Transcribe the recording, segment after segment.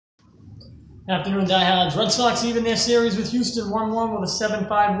Afternoon diehards. Red Sox even their series with Houston 1-1 with a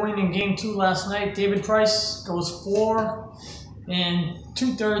 7-5 win in Game 2 last night. David Price goes 4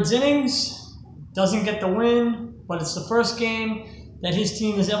 2/3 innings. Doesn't get the win, but it's the first game that his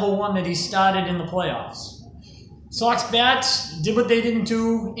team has ever won that he started in the playoffs. Sox bats did what they didn't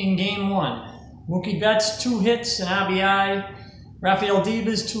do in Game 1. Mookie Betts, 2 hits, an RBI. Rafael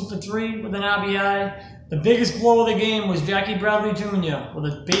Devers, 2 for 3 with an RBI. The biggest blow of the game was Jackie Bradley Jr. with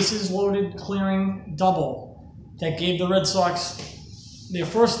a bases-loaded clearing double that gave the Red Sox their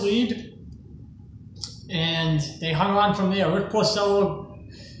first lead, and they hung on from there. Rick Porcello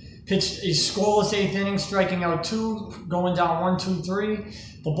pitched a scoreless 8th inning, striking out 2, going down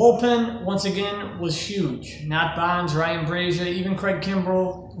 1-2-3. The bullpen, once again, was huge. Matt Barnes, Ryan Brazier, even Craig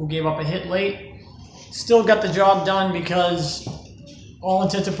Kimbrell, who gave up a hit late, still got the job done because, all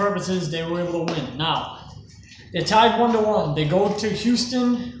intents and purposes, they were able to win. Now, they're tied 1-1. They go to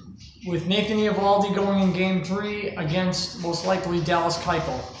Houston with Nathan Eovaldi going in Game 3 against, most likely, Dallas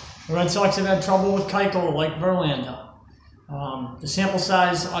Keuchel. The Red Sox have had trouble with Keuchel, like Verlander. The sample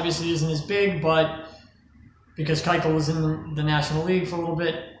size obviously isn't as big, but because Keuchel was in the National League for a little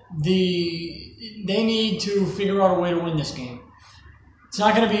bit, they need to figure out a way to win this game. It's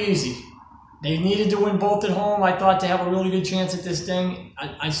not going to be easy. They needed to win both at home, I thought, to have a really good chance at this thing.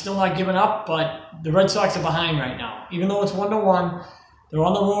 I'm still not giving up, but the Red Sox are behind right now. Even though it's 1-1, they're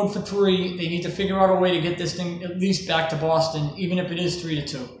on the road for 3. They need to figure out a way to get this thing at least back to Boston, even if it is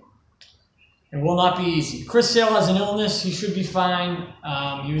 3-2. It will not be easy. Chris Sale has an illness. He should be fine.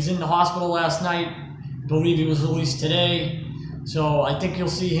 He was in the hospital last night. I believe he was released today. So I think you'll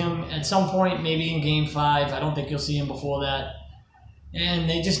see him at some point, maybe in Game 5. I don't think you'll see him before that. And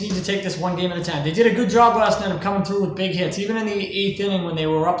they just need to take this one game at a time. They did a good job last night of coming through with big hits. Even in the 8th inning when they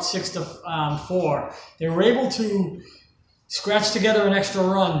were up 6-4, they were able to scratch together an extra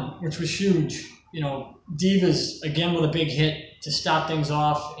run, which was huge. You know, Devers, again, with a big hit to start things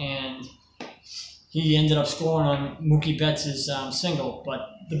off, and he ended up scoring on Mookie Betts' single. But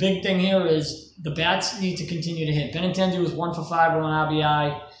the big thing here is the bats need to continue to hit. Benintendi was 1 for 5 with an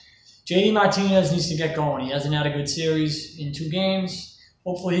RBI. JD Martinez needs to get going. He hasn't had a good series in 2 games.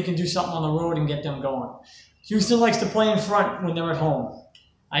 Hopefully he can do something on the road and get them going. Houston likes to play in front when they're at home.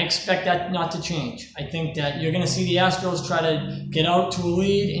 I expect that not to change. I think that you're going to see the Astros try to get out to a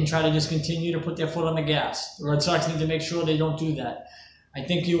lead and try to just continue to put their foot on the gas. The Red Sox need to make sure they don't do that. I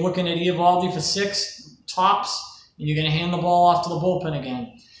think you're looking at Eovaldi for 6 tops, and you're going to hand the ball off to the bullpen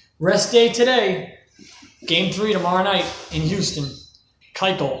again. Rest day today, Game 3 tomorrow night in Houston.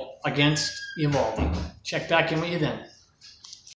 Keuchel against Eovaldi. Check back in with you then.